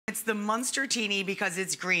it's the Munstertini because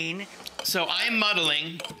it's green. So I'm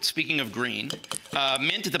muddling, speaking of green,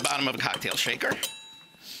 mint at the bottom of a cocktail shaker.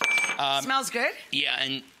 Smells good. Yeah,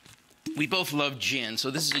 and we both love gin,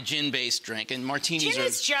 so this is a gin-based drink, and martinis Gin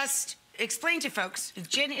is just, explain to folks,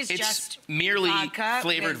 gin is just merely vodka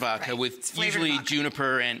flavored vodka right. with usually vodka.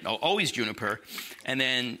 juniper and, always juniper, and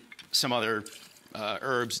then some other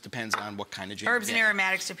herbs, depends on what kind of gin. Herbs and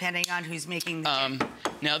aromatics depending on who's making the gin.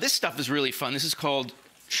 Now this stuff is really fun. This is called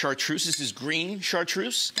Chartreuse. This is green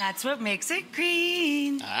Chartreuse. That's what makes it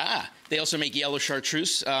green. They also make yellow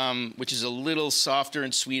Chartreuse, which is a little softer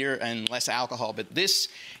and sweeter and less alcohol. But this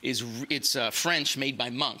is French, made by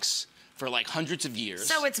monks for like hundreds of years.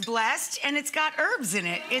 So it's blessed and it's got herbs in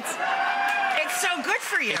it. It's so good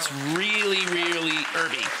for you. It's really, really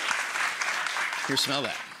herby. Here, smell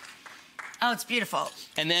that. Oh, it's beautiful.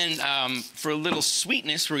 And then for a little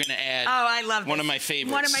sweetness, we're going to add I love one of my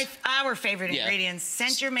favorites. One of our favorite ingredients.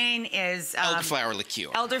 St-Germain is elderflower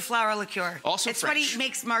liqueur. Elderflower liqueur. Also it's French. what he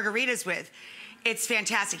makes margaritas with. It's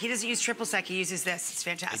fantastic. He doesn't use triple sec. He uses this. It's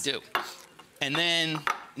fantastic. I do. And then,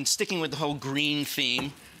 in sticking with the whole green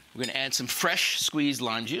theme, we're going to add some fresh squeezed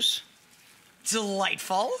lime juice.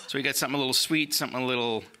 Delightful. So we got something a little sweet, something a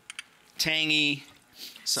little tangy,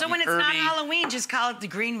 something So when it's herby. not Halloween, just call it the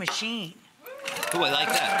Green Machine. Oh, I like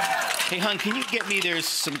that. Hey, hon, can you get me, there's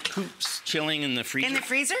some coops chilling in the freezer? In the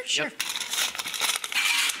freezer? Sure. Yep.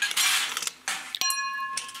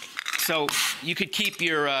 So you could keep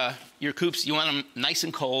your coops, you want them nice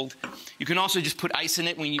and cold. You can also just put ice in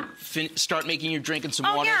it when you start making your drink and some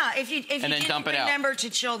water. Oh, yeah. If you and then dump it out. Remember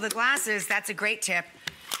to chill the glasses, that's a great tip.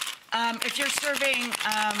 If you're serving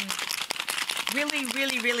really,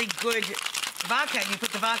 really, really good vodka, and you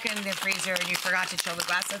put the vodka in the freezer and you forgot to chill the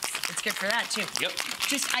glass, it's good for that, too. Yep.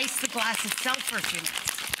 Just ice the glass itself for a few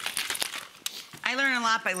minutes. I learn a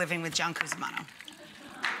lot by living with John Cusimano.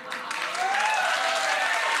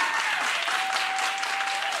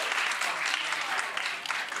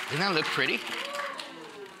 Doesn't that look pretty?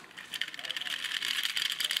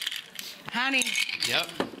 Honey. Yep.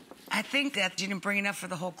 I think that you didn't bring enough for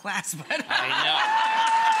the whole class, but... I know.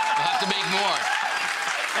 We'll have to make more.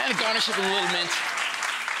 And garnish it with a little mint.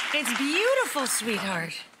 It's beautiful,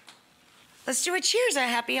 sweetheart. Let's do a cheers, a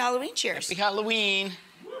happy Halloween cheers. Happy Halloween.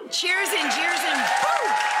 Cheers and jeers and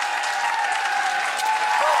woo!